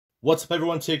What's up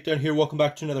everyone, Takedown here. Welcome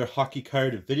back to another hockey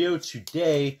card video.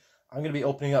 Today, I'm going to be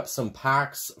opening up some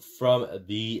packs from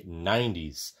the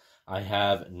 90s. I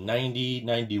have 90,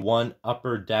 91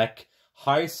 Upper Deck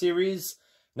High Series,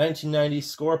 1990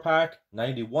 Score Pack,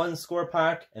 91 Score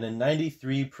Pack, and a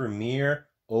 93 Premier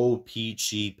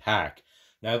OPG Pack.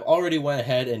 Now, I've already went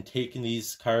ahead and taken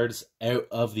these cards out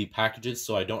of the packages,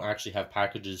 so I don't actually have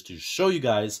packages to show you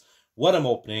guys what I'm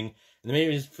opening. And the main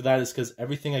reason for that is because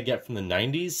everything I get from the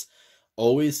 90s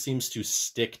always seems to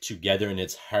stick together and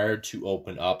it's hard to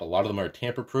open up. A lot of them are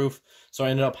tamper-proof, so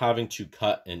I ended up having to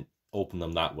cut and open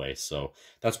them that way. So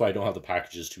that's why I don't have the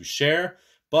packages to share,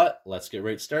 but let's get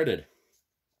right started.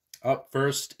 Up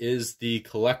first is the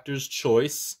Collector's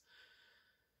Choice,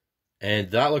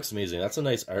 and that looks amazing. That's a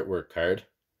nice artwork card,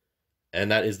 and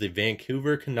that is the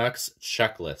Vancouver Canucks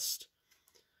Checklist.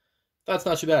 That's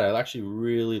not too bad. I actually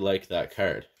really like that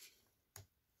card.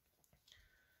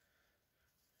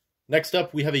 Next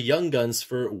up, we have a Young Guns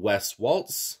for Wes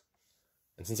Waltz.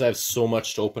 And since I have so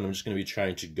much to open, I'm just going to be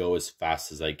trying to go as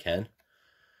fast as I can.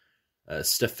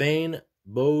 Stéphane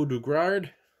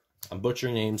Beauregard. I'm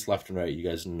butchering names left and right. You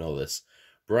guys know this.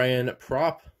 Brian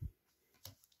Prop.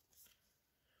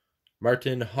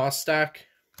 Martin Hostak.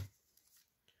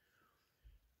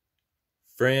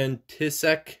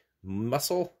 František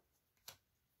Muscle.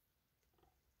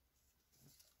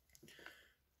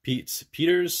 Pete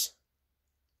Peters.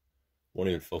 Won't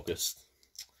even focus.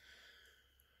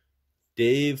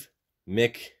 Dave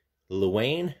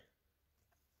McLewain.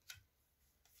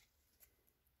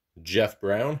 Jeff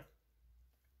Brown.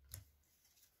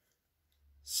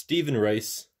 Stephen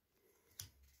Rice.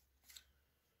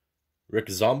 Rick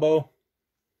Zombo.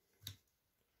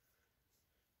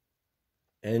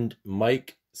 And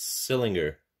Mike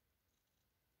Sillinger.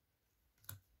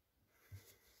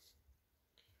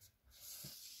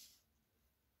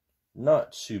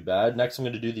 Not too bad. Next, I'm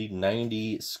going to do the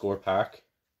 90 Score Pack.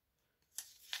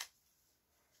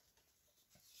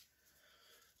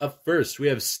 Up first, we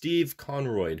have Steve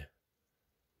Conroy.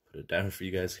 Put it down for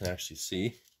you guys can actually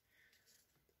see.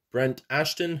 Brent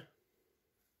Ashton.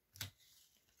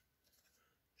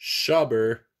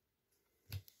 Schauber.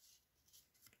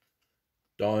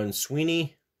 Don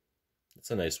Sweeney. That's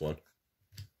a nice one.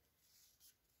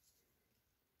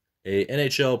 A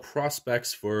NHL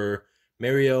Prospects for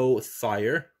Mario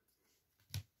Thayer,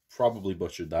 probably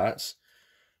butchered that.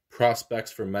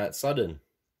 Prospects for Matt Sudden.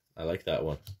 I like that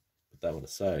one. Put that one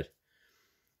aside.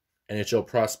 NHL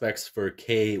Prospects for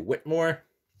Kay Whitmore.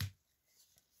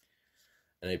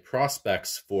 And a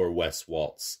Prospects for Wes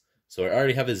Waltz. So I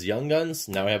already have his Young Guns.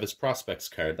 Now I have his Prospects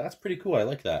card. That's pretty cool. I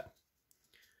like that.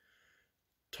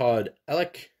 Todd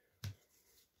Ellick.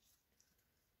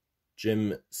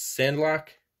 Jim Sandlak.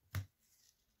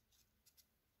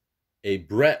 A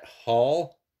Brett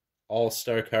Hall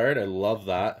All-Star card. I love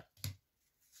that.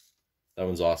 That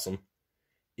one's awesome.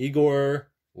 Igor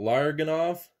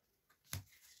Larionov.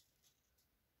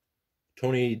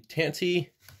 Tony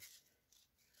Tanti.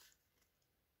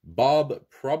 Bob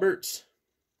Probert.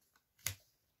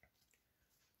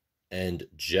 And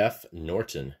Jeff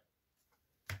Norton.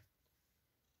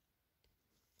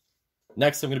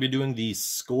 Next, I'm going to be doing the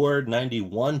Score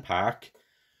 91 pack.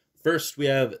 First, we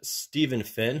have Stephen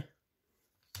Finn.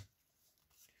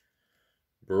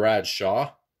 Brad Shaw.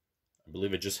 I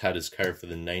believe I just had his card for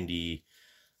the 90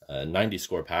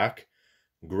 Score Pack.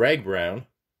 Greg Brown.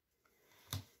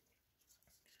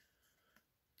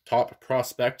 Top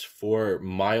Prospect for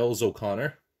Miles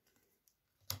O'Connor.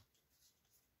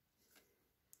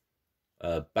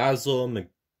 Basil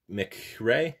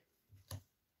McRae.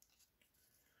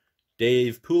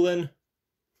 Dave Poulin.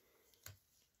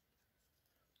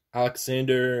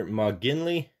 Alexander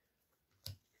McGinley.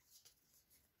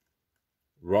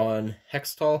 Ron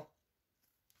Hextall.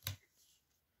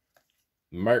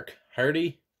 Mark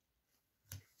Hardy.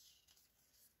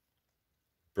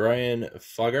 Brian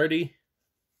Fogarty.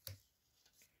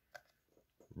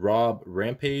 Rob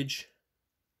Rampage.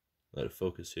 Let it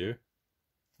focus here.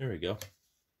 There we go.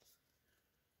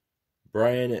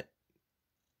 Brian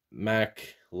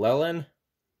McLellan.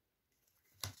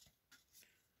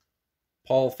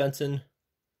 Paul Fenton.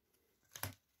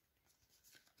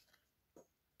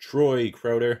 Troy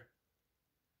Crowder.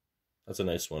 That's a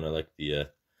nice one. I like the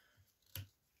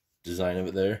design of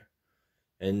it there.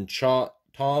 And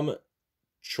Tom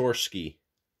Chorsky.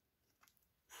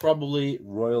 Probably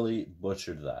royally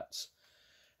butchered that.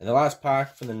 And the last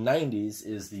pack from the 90s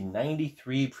is the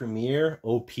 93 Premier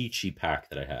OPG pack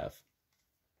that I have.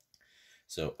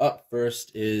 So up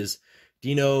first is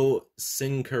Dino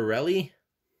Cincarelli.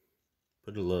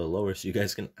 Put it a little lower so you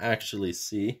guys can actually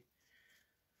see.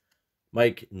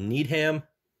 Mike Needham,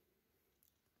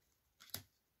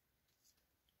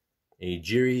 a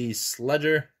Jerry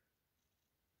Sledger,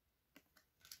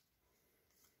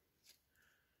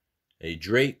 a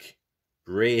Drake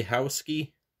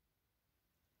Brayhowski,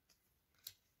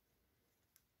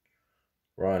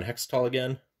 Ron Hextall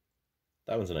again.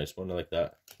 That one's a nice one. I like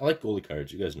that. I like goalie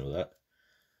cards. You guys know that.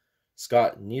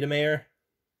 Scott Niedermayer,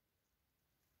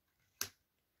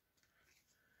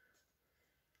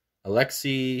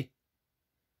 Alexei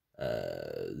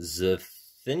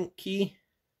Zathinki.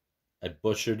 I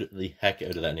butchered the heck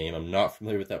out of that name. I'm not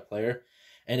familiar with that player.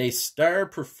 And a star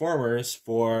performers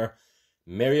for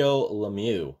Mario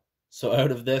Lemieux. So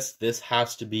out of this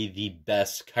has to be the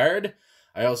best card.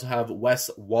 I also have Wes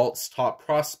Walt's top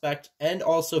prospect and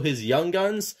also his young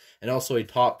guns, and also a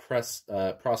top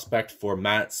prospect for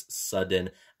Mats Sudden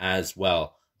as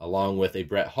well, along with a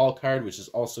Brett Hall card, which is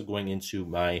also going into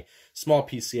my small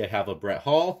PC. I have a Brett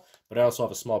Hall, but I also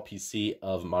have a small PC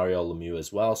of Mario Lemieux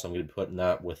as well, so I'm going to be putting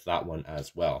that with that one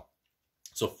as well.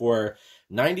 So for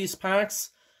 90s packs,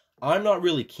 I'm not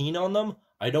really keen on them.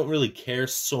 I don't really care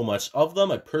so much of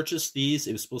them. I purchased these.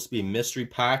 It was supposed to be a mystery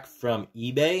pack from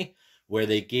eBay, where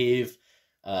they gave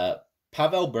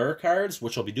Pavel Bure cards,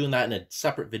 which I'll be doing that in a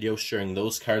separate video, sharing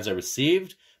those cards I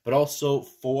received, but also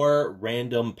 4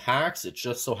 random packs. It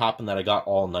just so happened that I got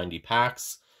all 90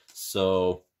 packs.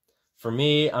 So for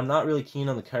me, I'm not really keen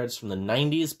on the cards from the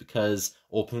 90s because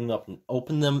opening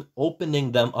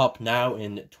them up now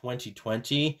in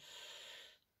 2020,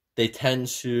 they tend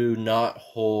to not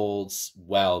hold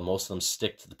well. Most of them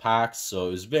stick to the packs, so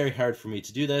it was very hard for me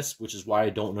to do this, which is why I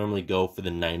don't normally go for the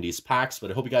 90s packs.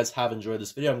 But I hope you guys have enjoyed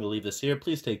this video. I'm going to leave this here.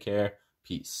 Please take care.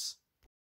 Peace.